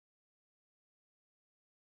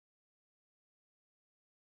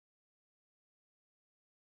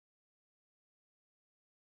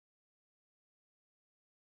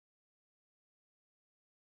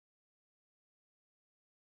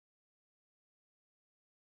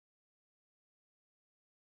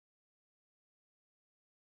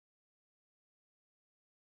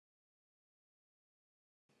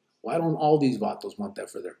Why don't all these vatos want that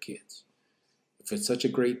for their kids? If it's such a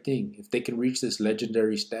great thing, if they can reach this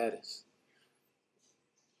legendary status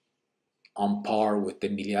on par with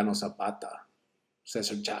Emiliano Zapata,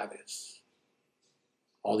 Cesar Chavez,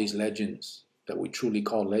 all these legends that we truly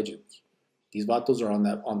call legends, these vatos are on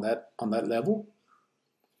that level.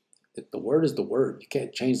 The word is the word. You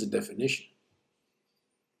can't change the definition.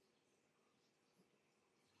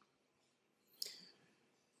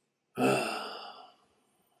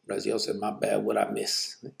 Raziel said, my bad, what I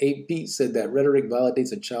miss. AP said that rhetoric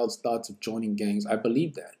validates a child's thoughts of joining gangs. I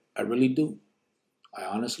believe that. I really do. I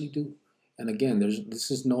honestly do. And again,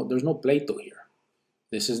 there's no pleito here.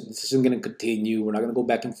 This isn't gonna continue. We're not gonna go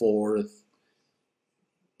back and forth.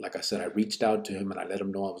 Like I said, I reached out to him and I let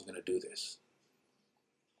him know I was gonna do this.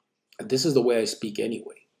 And this is the way I speak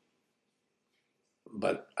anyway.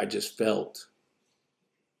 But I just felt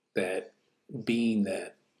that being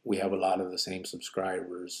that we have a lot of the same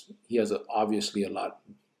subscribers, he has obviously a lot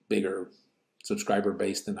bigger subscriber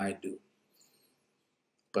base than I do.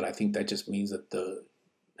 But I think that just means that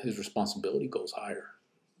his responsibility goes higher.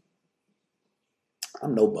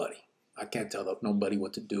 I'm nobody. I can't tell nobody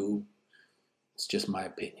what to do. It's just my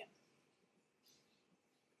opinion.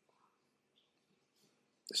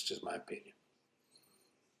 It's just my opinion.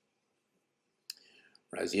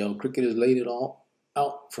 Raziel, Cricket has laid it all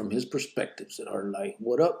out from his perspectives that are like,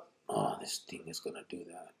 what up? Oh, this thing is going to do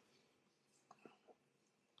that.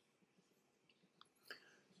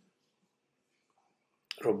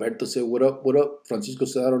 Roberto said, what up, what up? Francisco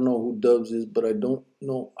said, I don't know who Dubs is, but I don't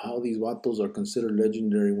know how these vatos are considered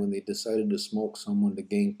legendary when they decided to smoke someone to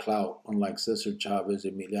gain clout, unlike Cesar Chavez,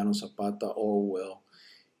 Emiliano Zapata, Orwell,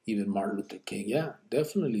 even Martin Luther King. Yeah,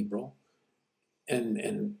 definitely, bro.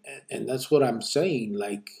 And that's what I'm saying.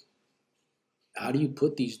 Like, how do you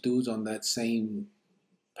put these dudes on that same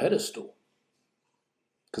pedestal?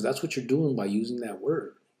 Because that's what you're doing by using that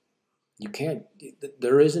word. You can't,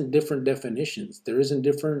 there isn't different definitions. There isn't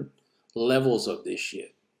different levels of this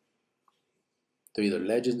shit. They're either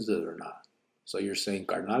legends or they're not. So you're saying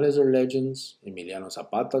Carnales are legends, Emiliano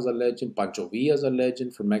Zapata's a legend, Pancho Villa's a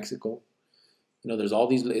legend for Mexico. You know, there's all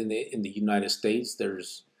these in the United States.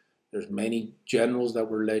 There's many generals that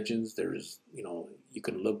were legends. There's, you know, you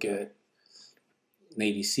can look at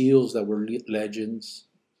Navy SEALs that were legends,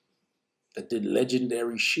 that did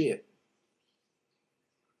legendary shit.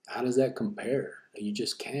 How does that compare? You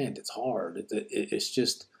just can't. It's hard. It's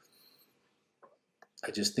just,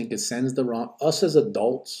 I just think it sends the wrong, us as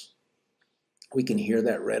adults, we can hear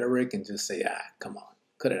that rhetoric and just say, come on,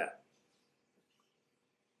 cut it out.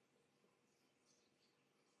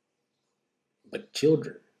 But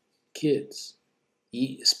children, kids,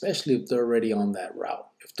 especially if they're already on that route,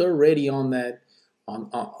 if they're already on that,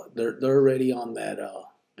 they're already on that,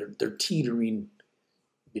 they're teetering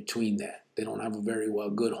between that. They don't have a very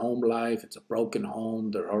good home life. It's a broken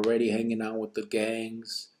home. They're already hanging out with the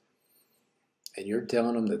gangs. And you're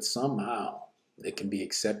telling them that somehow they can be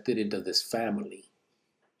accepted into this family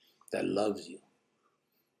that loves you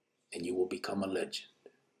and you will become a legend.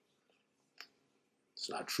 It's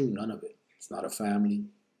not true, none of it. It's not a family.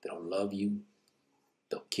 They don't love you.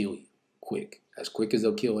 They'll kill you quick, as quick as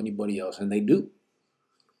they'll kill anybody else, and they do.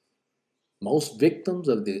 Most victims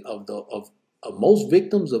most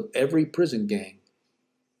victims of every prison gang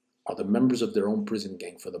are the members of their own prison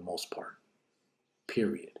gang for the most part.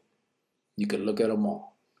 Period. You can look at them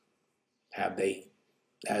all.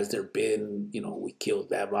 Has there been, you know, we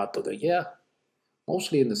killed that vato? Yeah,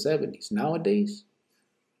 mostly in the 70s. Nowadays,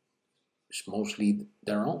 it's mostly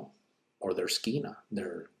their own, or their esquina,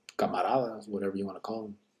 their camaradas, whatever you want to call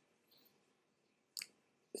them.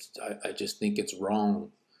 I just think it's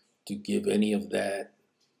wrong to give any of that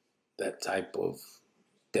type of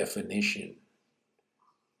definition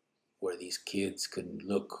where these kids can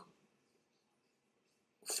look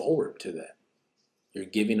forward to that. You're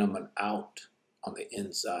giving them an out on the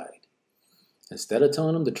inside. Instead of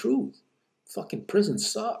telling them the truth, fucking prison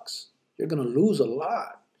sucks. You're gonna lose a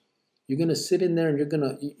lot. You're gonna sit in there and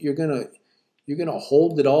you're gonna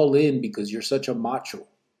hold it all in because you're such a macho.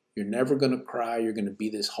 You're never gonna cry. You're gonna be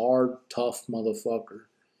this hard, tough motherfucker.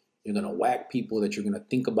 You're gonna whack people that you're gonna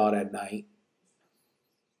think about at night.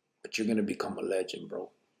 But you're gonna become a legend, bro.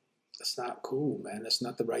 That's not cool, man. That's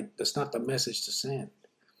not the message to send.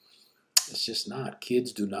 It's just not.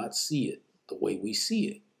 Kids do not see it the way we see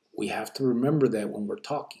it. We have to remember that when we're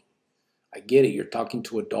talking. I get it. You're talking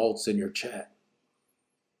to adults in your chat.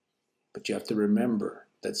 But you have to remember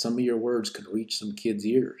that some of your words could reach some kids'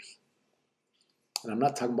 ears. And I'm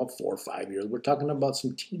not talking about 4 or 5 years. We're talking about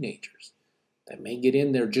some teenagers that may get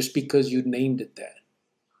in there just because you named it that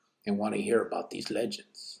and want to hear about these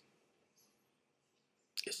legends.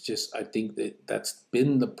 It's just, I think that that's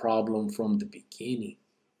been the problem from the beginning.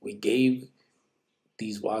 We gave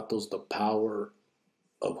these vatos the power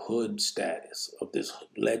of hood status, of this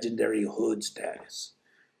legendary hood status.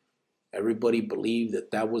 Everybody believed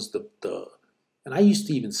that that was and I used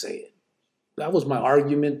to even say it. That was my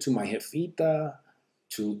argument to my jefita,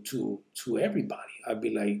 to everybody. I'd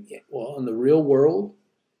be like, yeah, well, in the real world,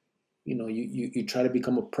 you try to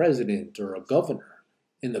become a president or a governor.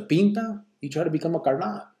 In the pinta, you try to become a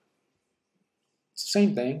carnal. It's the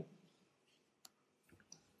same thing.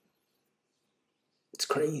 It's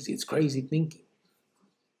crazy. It's crazy thinking.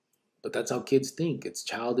 But that's how kids think. It's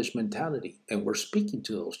childish mentality. And we're speaking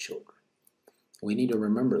to those children. We need to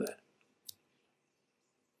remember that.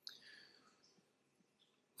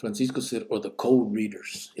 Francisco said, or the code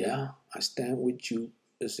readers. Yeah, I stand with you.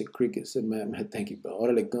 Ese cricket said, man, thank you, bro.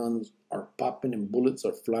 Orale, guns are popping and bullets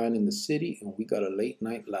are flying in the city, and we got a late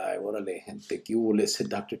night live. Orale, gente, que hubo, said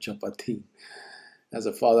Dr. Chapatin. As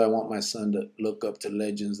a father, I want my son to look up to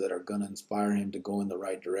legends that are going to inspire him to go in the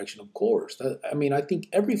right direction. Of course. I think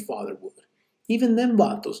every father would. Even them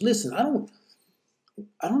vatos. Listen, I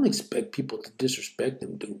don't expect people to disrespect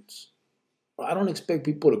them dudes. I don't expect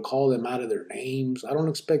people to call them out of their names. I don't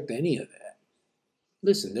expect any of that.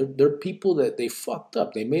 Listen, they're people that they fucked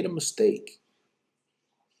up. They made a mistake.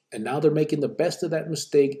 And now they're making the best of that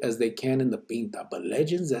mistake as they can in the pinta. But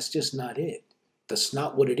legends, that's just not it. That's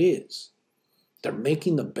not what it is. They're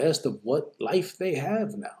making the best of what life they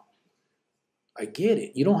have now. I get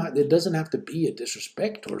it. It doesn't have to be a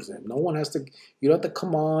disrespect towards them. You don't have to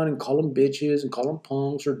come on and call them bitches and call them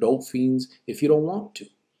punks or dope fiends if you don't want to.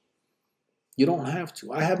 You don't have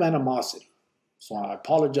to. I have animosity. So I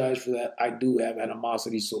apologize for that. I do have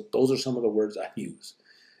animosity. So those are some of the words I use.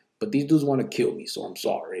 But these dudes want to kill me. So I'm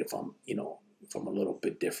sorry if I'm a little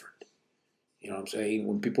bit different. You know what I'm saying?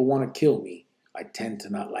 When people want to kill me, I tend to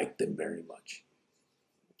not like them very much.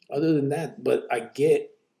 Other than that, but I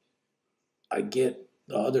get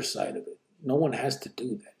the other side of it. No one has to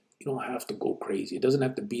do that. You don't have to go crazy. It doesn't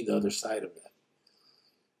have to be the other side of that.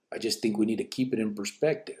 I just think we need to keep it in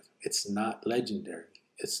perspective. It's not legendary.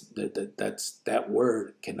 That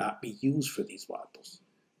word cannot be used for these vatos.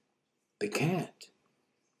 They can't.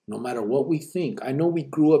 No matter what we think. I know we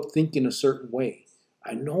grew up thinking a certain way.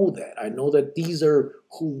 I know that. I know that these are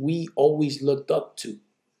who we always looked up to.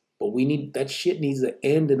 But that shit needs to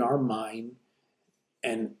end in our mind,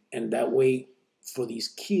 and that way for these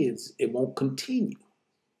kids it won't continue.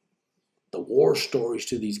 The war stories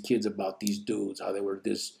to these kids about these dudes, how they were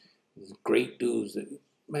these great dudes.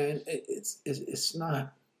 Man, it's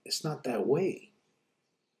not that way.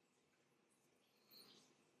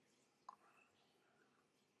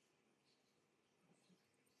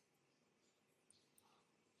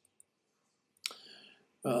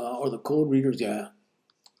 Or the code readers, yeah.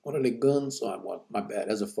 What are the guns? Oh, my bad.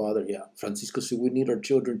 As a father, yeah. Francisco said we need our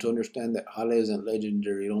children to understand that Jale isn't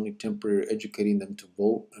legendary, only temporary, educating them to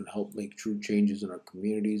vote and help make true changes in our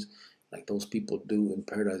communities like those people do in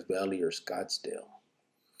Paradise Valley or Scottsdale.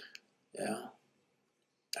 Yeah.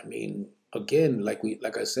 I mean, again, like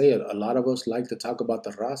I say, a lot of us like to talk about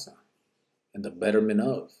the raza and the betterment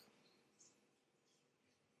of.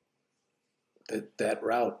 That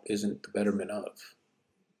route isn't the betterment of.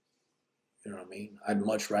 You know what I mean? I'd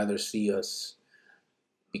much rather see us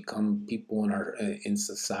become people in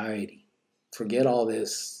society. Forget all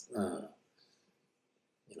this,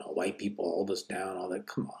 white people hold us down, all that.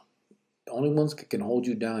 Come on. The only ones that can hold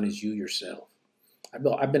you down is you yourself.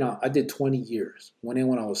 I've been out. I did 20 years. Went in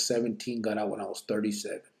when I was 17. Got out when I was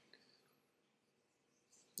 37.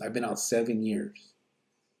 I've been out 7 years,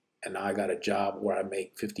 and now I got a job where I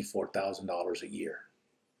make $54,000 a year,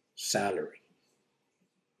 salary.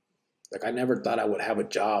 Like I never thought I would have a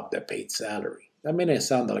job that paid salary. That may not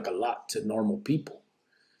sound like a lot to normal people,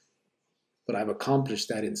 but I've accomplished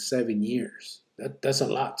that in 7 years. That's a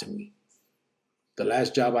lot to me. The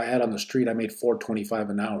last job I had on the street, I made $4.25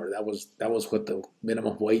 an hour. That was what the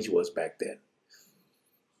minimum wage was back then.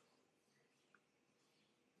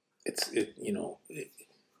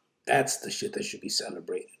 That's the shit that should be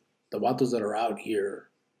celebrated. The vatos that are out here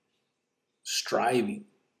striving,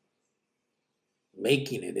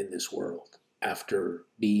 making it in this world after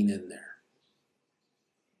being in there.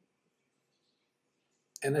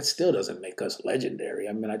 And that still doesn't make us legendary.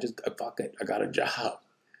 I mean, I got a job.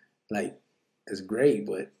 Like, it's great,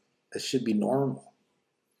 but that should be normal.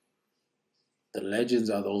 The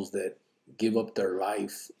legends are those that give up their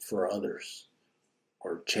life for others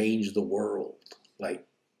or change the world.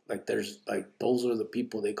 Those are the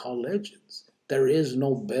people they call legends. There is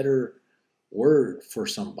no better word for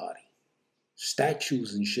somebody.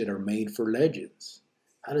 Statues and shit are made for legends.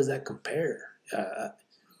 How does that compare?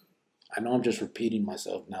 I know I'm just repeating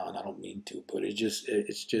myself now, and I don't mean to, but it's just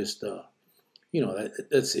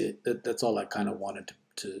that's it. That's all I kind of wanted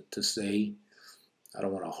to say. I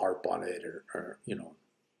don't want to harp on it or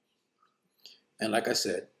And like I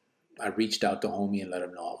said, I reached out to homie and let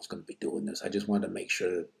him know I was going to be doing this. I just wanted to make sure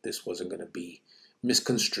that this wasn't going to be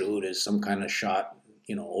misconstrued as some kind of shot,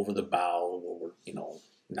 over the bow, or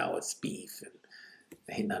now it's beef and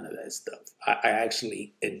ain't none of that stuff. I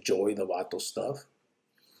actually enjoy the Vato stuff.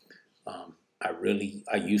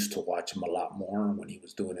 I used to watch him a lot more when he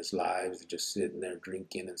was doing his lives, just sitting there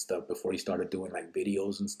drinking and stuff before he started doing like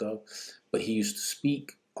videos and stuff. But he used to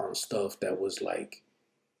speak on stuff that was like,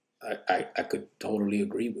 I could totally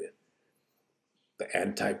agree with. The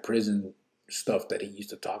anti-prison stuff that he used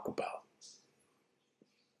to talk about.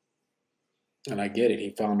 And I get it.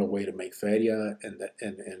 He found a way to make feria, and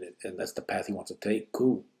that's the path he wants to take.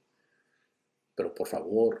 Cool. Pero por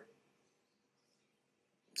favor,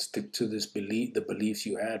 stick to the beliefs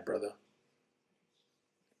you had, brother.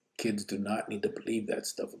 Kids do not need to believe that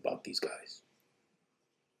stuff about these guys.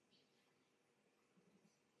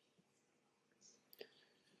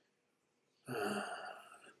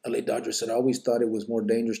 LA Dodger said, I always thought it was more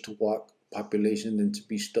dangerous to walk population than to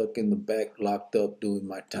be stuck in the back locked up doing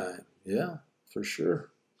my time. Yeah, for sure.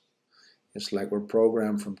 It's like we're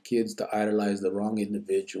programmed from kids to idolize the wrong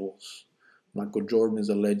individuals. Michael Jordan is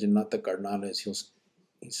a legend, not the Carnales.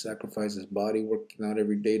 He sacrificed his body, working out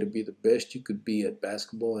every day to be the best you could be at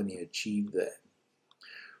basketball, and he achieved that.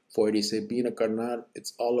 480 said, being a Carnal,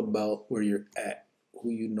 it's all about where you're at, who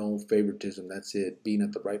you know, favoritism. That's it. Being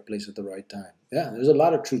at the right place at the right time. Yeah, there's a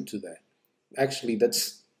lot of truth to that. Actually,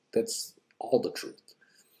 that's all the truth.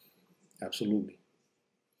 Absolutely.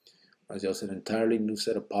 Raziel said, entirely new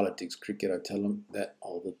set of politics. Cricket, I tell them that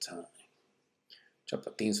all the time.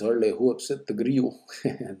 Chapatin said, who upset the grillo?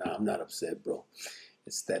 No, I'm not upset, bro.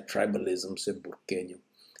 It's that tribalism, said Burqueño.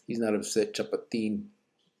 He's not upset, Chapatin.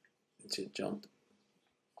 It jumped.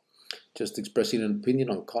 Just expressing an opinion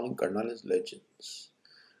on calling Carnales legends.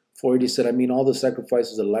 480 said, I mean, all the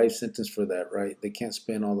sacrifices, a life sentence for that, right? They can't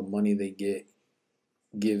spend all the money they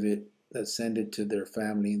give it, that send it to their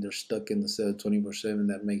family. They're stuck in the cell 24/7.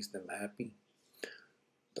 That makes them happy.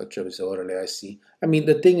 I see. I mean,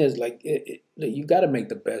 the thing is, like, you got to make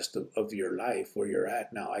the best of your life where you're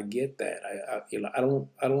at now. I get that.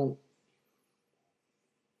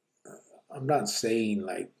 I'm not saying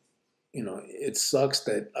like, it sucks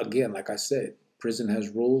that, again, like I said, prison has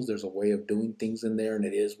rules. There's a way of doing things in there, and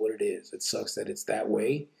it is what it is. It sucks that it's that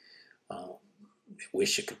way. I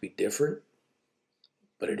wish it could be different,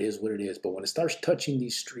 but it is what it is. But when it starts touching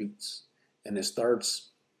these streets and it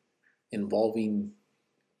starts involving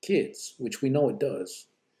kids, which we know it does,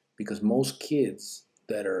 because most kids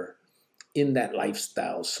that are in that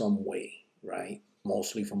lifestyle some way, right,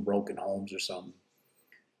 mostly from broken homes or something,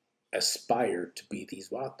 aspire to be these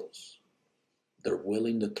vatos. They're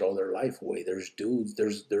willing to throw their life away. There's dudes,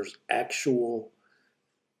 there's actual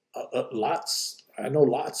lots. I know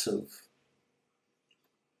lots of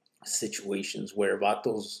situations where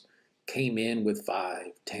vatos came in with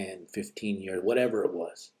 5, 10, 15 years, whatever it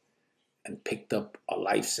was, and picked up a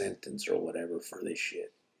life sentence or whatever for this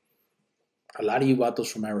shit. A lot of you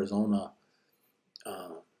vatos from Arizona,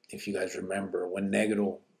 if you guys remember, when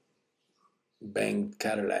Negro banged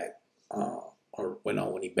Cadillac,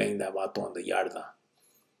 when he banged that vato on the yarda,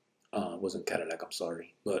 it wasn't Cadillac, I'm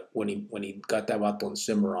sorry, but when he got that vato on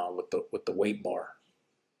Cimarron with the weight bar,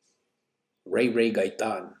 Ray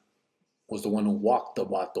Gaitan was the one who walked the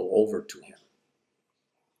vato over to him.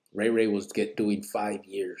 Ray was doing 5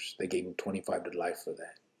 years. They gave him 25 to life for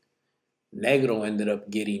that. Negro ended up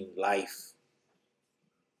getting life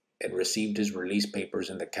and received his release papers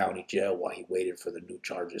in the county jail while he waited for the new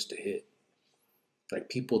charges to hit. Like,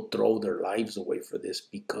 people throw their lives away for this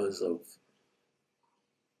because of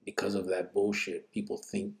that bullshit. People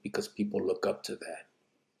think, because people look up to that,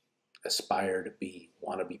 aspire to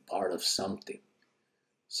want to be part of something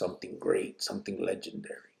great, something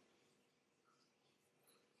legendary.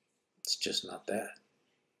 It's just not that.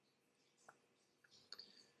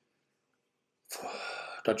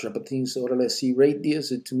 Dr. Apatin said, let's see, Ray Diaz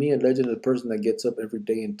said, to me, a legend is a person that gets up every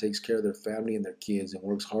day and takes care of their family and their kids and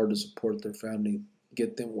works hard to support their family,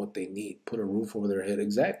 get them what they need, put a roof over their head.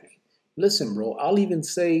 Exactly. Listen, bro, I'll even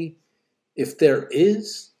say, if there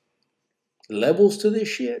is levels to this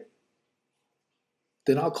shit,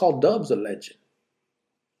 then I'll call Dubs a legend.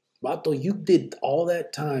 Vato, you did all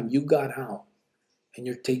that time, you got out, and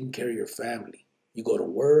you're taking care of your family. You go to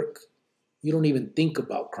work, you don't even think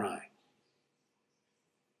about crime.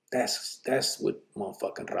 That's what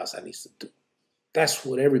motherfucking Raza needs to do. That's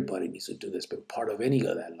what everybody needs to do that's been part of any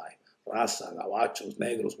of that life. Raza, gabachos,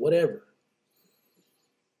 negros, whatever.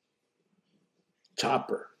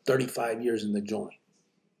 Chopper, 35 years in the joint.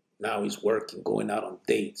 Now he's working, going out on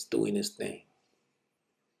dates, doing his thing.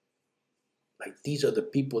 Like, these are the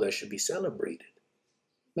people that should be celebrated.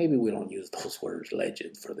 Maybe we don't use those words,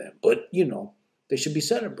 legend, for them, but they should be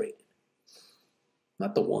celebrated.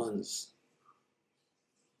 Not the ones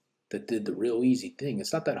that did the real easy thing.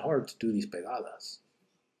 It's not that hard to do these pegadas.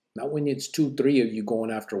 Not when it's 2, 3 of you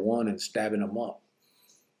going after one and stabbing them up.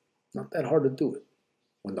 Not that hard to do it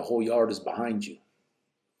when the whole yard is behind you.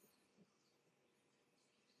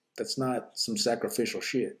 That's not some sacrificial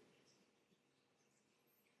shit.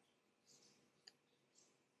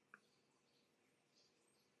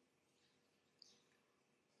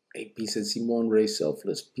 AP said, Simone Ray,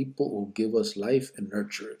 selfless people who give us life and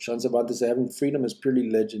nurture it. Sean Cervantes said, having freedom is purely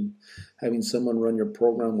legend. Having someone run your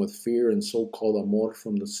program with fear and so-called amor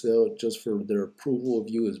from the cell just for their approval of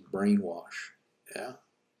you is brainwash. Yeah.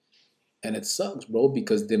 And it sucks, bro,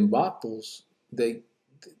 because them vatos, they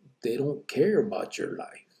don't care about your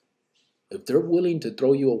life. If they're willing to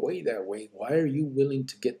throw you away that way, why are you willing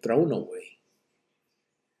to get thrown away?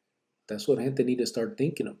 That's what gente need to start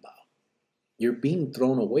thinking about. You're being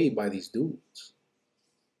thrown away by these dudes.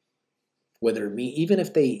 Whether it mean even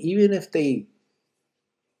if they give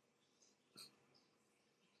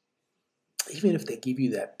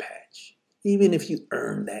you that patch, even if you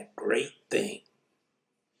earn that great thing,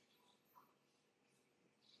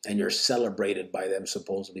 and you're celebrated by them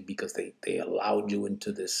supposedly because they allowed you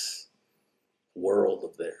into this world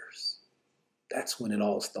of theirs. That's when it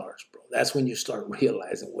all starts, bro. That's when you start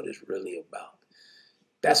realizing what it's really about.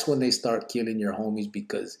 That's when they start killing your homies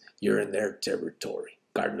because you're in their territory,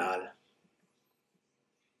 carnal.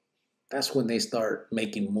 That's when they start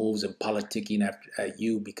making moves and politicking at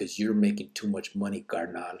you because you're making too much money,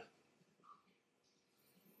 carnal.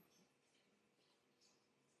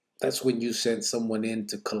 That's when you send someone in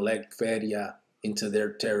to collect feria into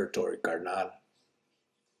their territory, carnal.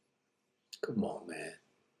 Come on, man.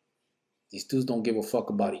 These dudes don't give a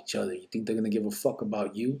fuck about each other. You think they're going to give a fuck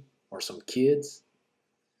about you or some kids?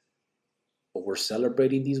 But we're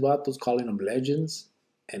celebrating these vatos, calling them legends,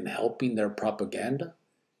 and helping their propaganda,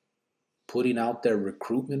 putting out their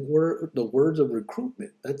recruitment word, the words of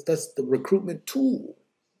recruitment. That's the recruitment tool.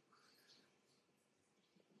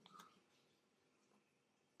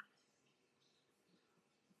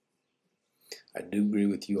 I do agree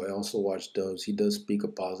with you. I also watch Dubs. He does speak a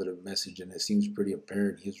positive message, and it seems pretty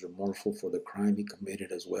apparent he is remorseful for the crime he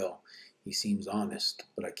committed as well. He seems honest,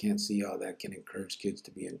 but I can't see how that can encourage kids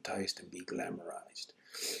to be enticed and be glamorized.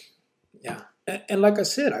 Yeah, and like I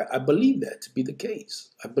said, I believe that to be the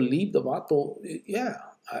case. I believe the vato. Yeah,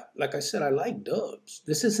 like I said, I like Dubs.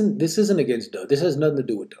 This isn't against Dubs. This has nothing to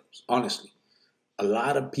do with Dubs. Honestly, a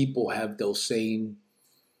lot of people have those same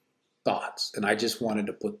thoughts, and I just wanted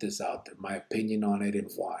to put this out there, my opinion on it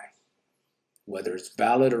and why. Whether it's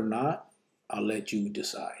valid or not, I'll let you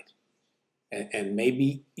decide. And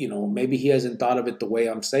maybe maybe he hasn't thought of it the way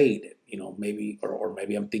I'm saying it. Maybe or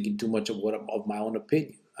maybe I'm thinking too much of my own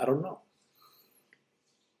opinion. I don't know.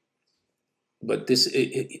 But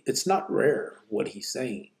it's not rare what he's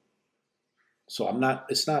saying. So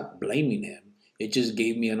it's not blaming him. It just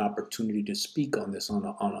gave me an opportunity to speak on this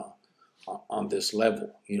on this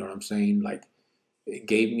level. You know what I'm saying? Like, it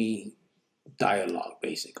gave me dialogue,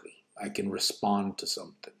 basically. I can respond to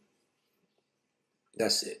something.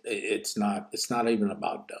 That's it. It's not even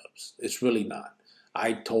about Dubs. It's really not.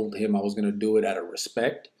 I told him I was gonna do it out of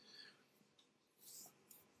respect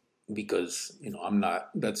because I'm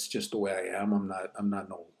not. That's just the way I am. I'm not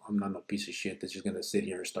no piece of shit that's just gonna sit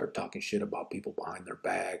here and start talking shit about people behind their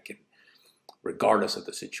back, and regardless of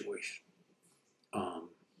the situation. Um,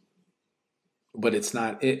 but it's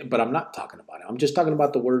not. But I'm not talking about it. I'm just talking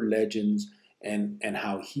about the word legends and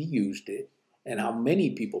how he used it and how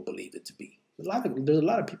many people believe it to be. There's a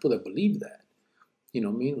lot of people that believe that. You know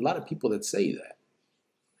what I mean? A lot of people that say that.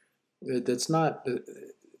 That's not.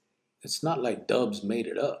 It's not like Dubs made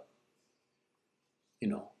it up. You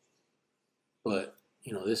know. But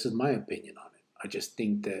this is my opinion on it. I just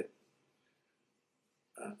think that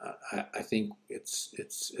I think it's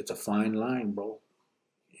a fine line, bro.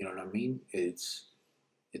 You know what I mean? It's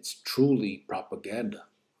truly propaganda.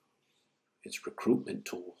 It's recruitment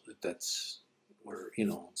tools. We're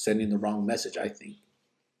sending the wrong message. I think.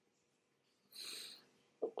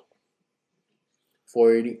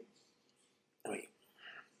 480. Wait.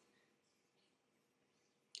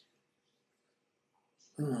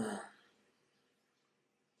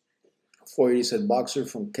 480 said boxer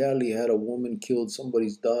from Cali had a woman killed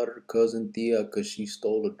somebody's daughter, cousin, tia, because she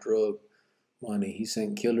stole a drug money. He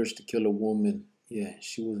sent killers to kill a woman. Yeah,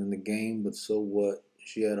 she was in the game, but so what?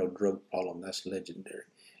 She had a drug problem. That's legendary.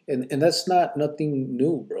 And that's not nothing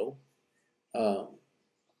new, bro. Um,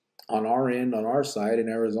 on our end, on our side in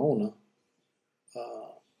Arizona, uh,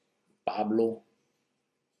 Pablo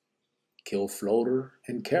killed Floater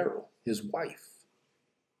and Carol, his wife.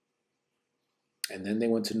 And then they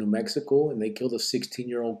went to New Mexico and they killed a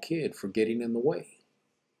 16-year-old kid for getting in the way.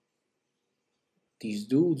 These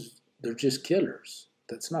dudes, they're just killers.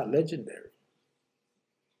 That's not legendary.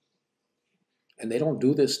 And they don't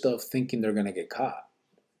do this stuff thinking they're going to get caught.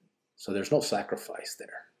 So there's no sacrifice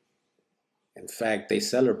there. In fact, they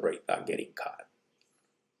celebrate not getting caught.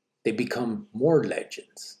 They become more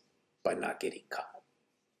legends by not getting caught.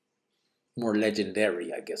 More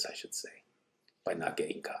legendary, I guess I should say, by not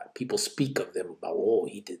getting caught. People speak of them about, oh,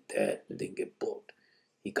 he did that and didn't get booked.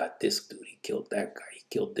 He got this dude, he killed that guy, he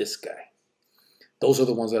killed this guy. Those are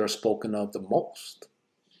the ones that are spoken of the most.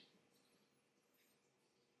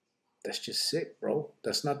 That's just sick, bro.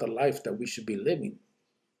 That's not the life that we should be living.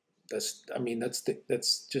 That's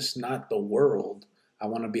just not the world I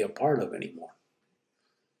want to be a part of anymore.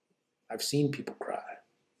 I've seen people cry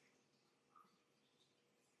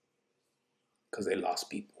because they lost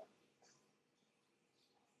people.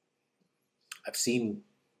 I've seen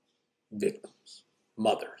victims,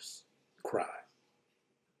 mothers, cry.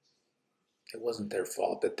 It wasn't their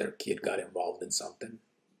fault that their kid got involved in something.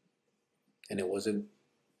 And it wasn't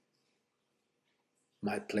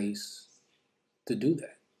my place to do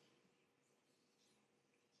that.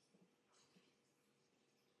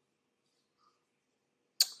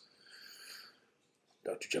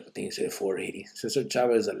 Dr. Chapatin said 480. Cesar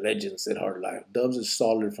Chavez is a legend, said Hard Life. Dubs is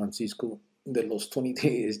solid, Francisco. De los 20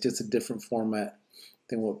 days, just a different format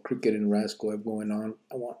than what Cricket and Rascal have going on.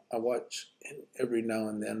 I watch every now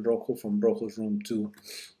and then. Rojo from Rojo's room too.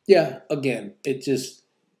 Yeah, again, it's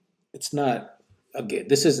not, again,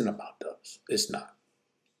 this isn't about Dubs. It's not.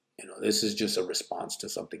 This is just a response to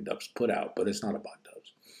something Dubs put out, but it's not about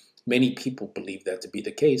Dubs. Many people believe that to be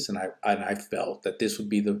the case, and I felt that this would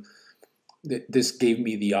be this gave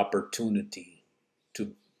me the opportunity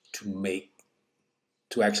to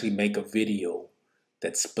actually make a video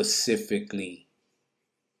that specifically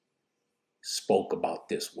spoke about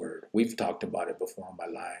this word. We've talked about it before in my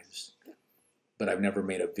lives, but I've never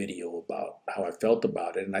made a video about how I felt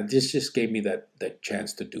about it. And this just gave me that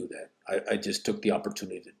chance to do that. I just took the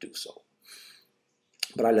opportunity to do so.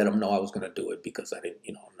 But I let him know I was going to do it because I didn't,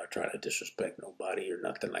 I'm not trying to disrespect nobody or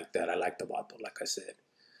nothing like that. I liked the Vato, like I said.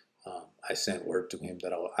 I sent word to him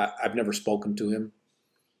that I've never spoken to him.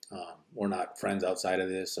 We're not friends outside of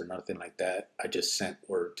this or nothing like that. I just sent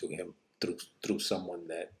word to him through someone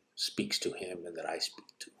that speaks to him and that I speak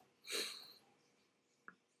to.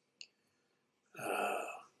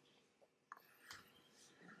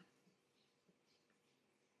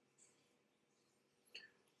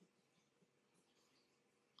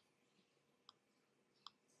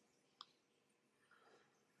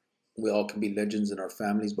 We all can be legends in our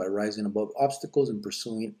families by rising above obstacles and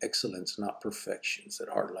pursuing excellence, not perfection, said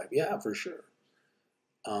Hard Life. Yeah, for sure.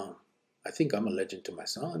 I think I'm a legend to my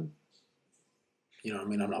son. You know what I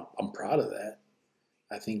mean? I'm proud of that.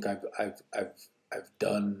 I think I've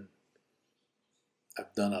done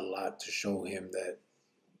a lot to show him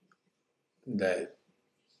that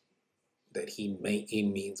he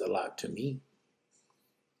means a lot to me.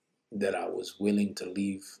 That I was willing to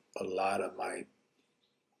leave a lot of my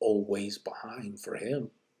old ways behind for him.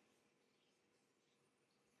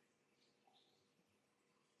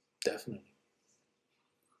 Definitely.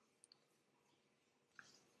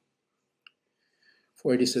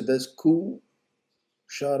 480 said, that's cool.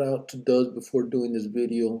 Shout out to Duz before doing this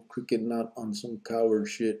video. Cricket not on some coward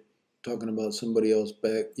shit, talking about somebody else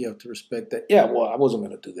back. You have to respect that. Yeah, well, I wasn't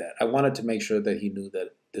going to do that. I wanted to make sure that he knew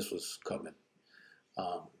that this was coming.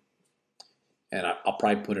 And I'll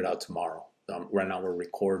probably put it out tomorrow. Right now we're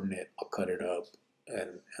recording it. I'll cut it up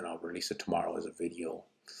and I'll release it tomorrow as a video.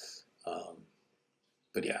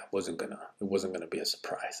 But yeah, it wasn't gonna be a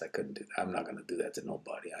surprise. I couldn't do that. I'm not gonna do that to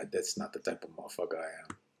nobody. That's not the type of motherfucker I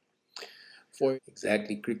am.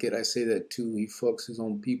 Exactly, Cricket. I say that too. He fucks his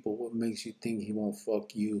own people. What makes you think he won't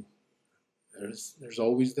fuck you? There's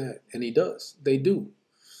always that, and he does. They do.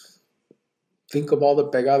 Think of all the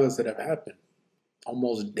pegadas that have happened,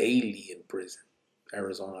 almost daily in prison,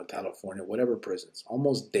 Arizona, California, whatever prisons.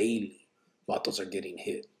 Almost daily, vatos are getting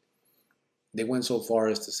hit. They went so far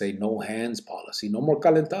as to say no hands policy, no more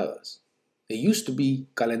calentadas. It used to be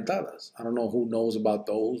calentadas. I don't know who knows about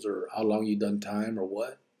those or how long you done time or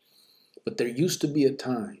what. But there used to be a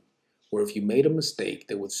time where if you made a mistake,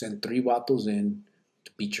 they would send 3 vatos in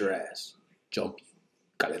to beat your ass, jump you,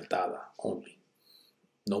 calentada only.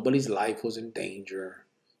 Nobody's life was in danger.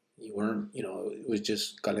 You weren't, it was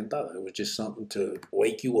just calentada. It was just something to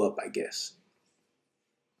wake you up, I guess.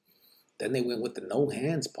 Then they went with the no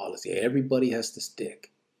hands policy. Everybody has to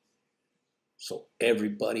stick. So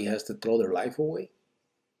everybody has to throw their life away.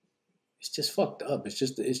 It's just fucked up. It's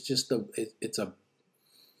just a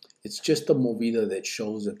movida that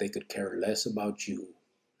shows that they could care less about you,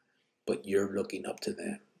 but you're looking up to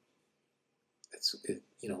them.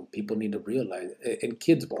 People need to realize, and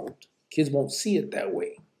kids won't. Kids won't see it that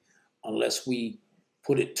way unless we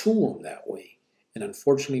put it to them that way. And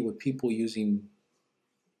unfortunately, with people using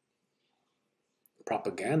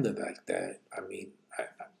propaganda like that, I mean,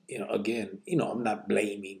 I'm not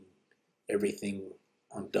blaming everything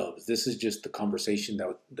on Dubs. This is just the conversation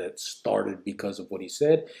that started because of what he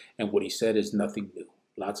said, and what he said is nothing new.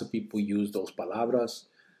 Lots of people use those palabras,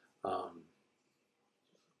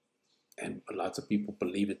 and lots of people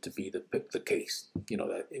believe it to be the case.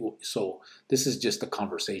 So this is just a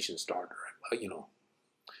conversation starter.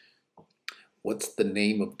 What's the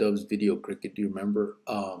name of Dub's video, Cricket? Do you remember?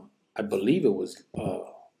 I believe it was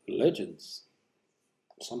Legends.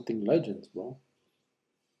 Something Legends, bro.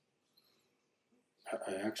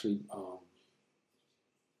 I actually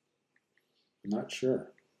not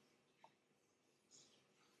sure.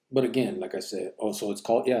 But again, like I said, so it's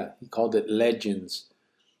called, yeah, he called it Legends,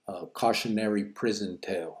 Cautionary Prison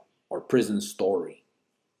Tale or Prison Story.